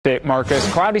Marcus.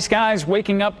 Cloudy skies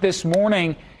waking up this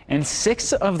morning, and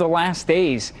 6 of the last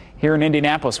days here in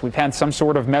Indianapolis we've had some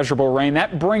sort of measurable rain.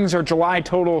 That brings our July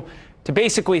total to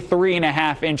basically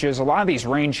 3.5 inches. A lot of these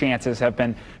rain chances have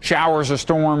been showers or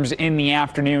storms in the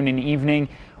afternoon and evening.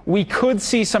 We could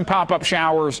see some pop-up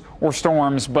showers or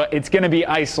storms, but it's going to be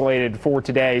isolated for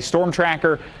today. Storm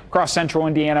tracker across central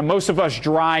Indiana, most of us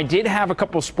dry. Did have a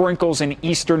couple sprinkles in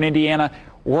eastern Indiana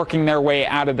working their way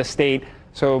out of the state.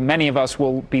 So many of us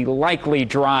will be likely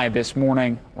dry this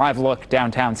morning. Live look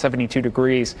downtown, 72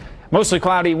 degrees. Mostly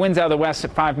cloudy, winds out of the west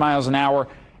at 5 miles an hour.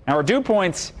 Now our dew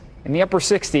points in the upper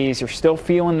 60s. You're still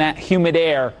feeling that humid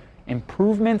air.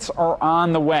 Improvements are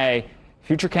on the way.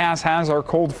 Futurecast has our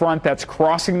cold front that's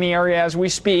crossing the area as we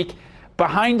speak.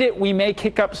 Behind it, we may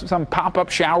kick up some pop-up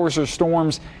showers or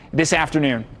storms this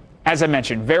afternoon. As I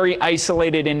mentioned, very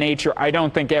isolated in nature. I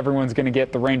don't think everyone's going to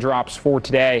get the raindrops for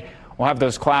today. We'll have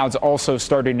those clouds also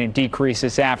starting to decrease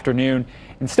this afternoon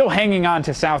and still hanging on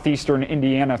to southeastern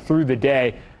Indiana through the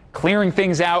day, clearing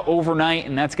things out overnight,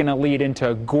 and that's going to lead into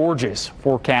a gorgeous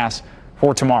forecast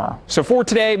for tomorrow. So for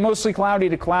today, mostly cloudy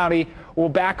to cloudy. We'll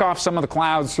back off some of the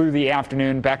clouds through the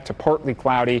afternoon, back to partly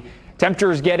cloudy.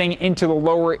 Temperatures getting into the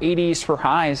lower 80s for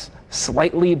highs,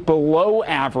 slightly below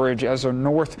average as a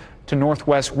north to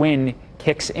northwest wind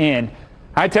kicks in.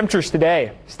 High temperatures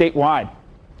today statewide.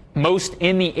 Most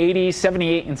in the 80s,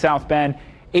 78 in South Bend,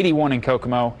 81 in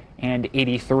Kokomo, and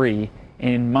 83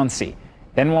 in Muncie.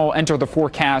 Then we'll enter the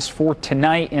forecast for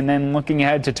tonight, and then looking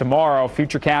ahead to tomorrow,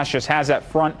 Futurecast just has that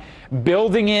front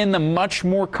building in the much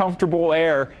more comfortable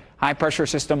air. High pressure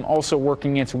system also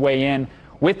working its way in.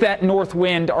 With that north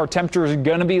wind, our temperatures are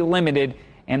going to be limited,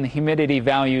 and the humidity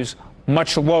values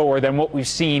much lower than what we've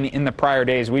seen in the prior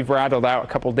days. We've rattled out a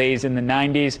couple days in the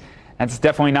 90s. That's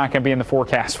definitely not going to be in the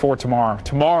forecast for tomorrow.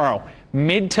 Tomorrow,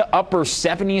 mid to upper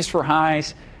 70s for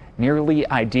highs, nearly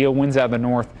ideal. Winds out of the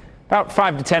north, about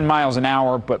 5 to 10 miles an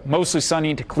hour, but mostly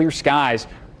sunny to clear skies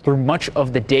through much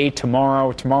of the day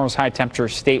tomorrow. Tomorrow's high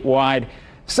temperatures statewide.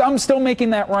 Some still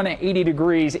making that run at 80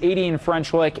 degrees, 80 in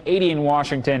French Lick, 80 in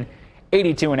Washington,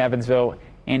 82 in Evansville,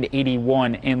 and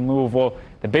 81 in Louisville.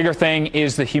 The bigger thing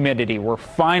is the humidity. We're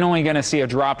finally going to see a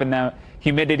drop in the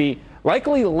humidity,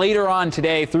 likely later on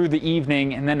today through the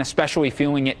evening, and then especially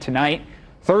feeling it tonight.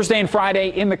 Thursday and Friday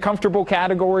in the comfortable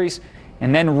categories,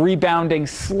 and then rebounding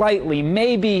slightly,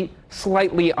 maybe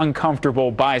slightly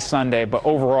uncomfortable by Sunday, but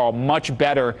overall much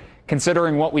better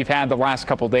considering what we've had the last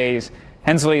couple days.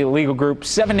 Hensley Legal Group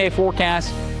 7-day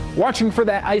forecast, watching for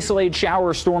that isolated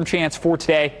shower storm chance for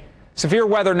today. Severe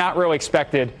weather not really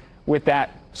expected with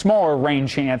that smaller rain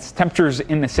chance. Temperatures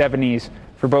in the 70s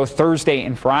for both Thursday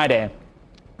and Friday.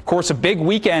 Of course, a big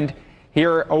weekend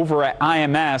here over at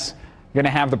IMS. Going to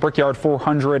have the Brickyard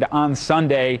 400 on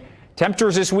Sunday.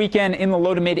 Temperatures this weekend in the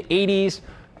low to mid 80s.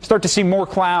 Start to see more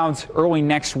clouds early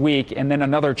next week, and then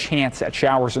another chance at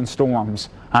showers and storms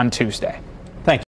on Tuesday.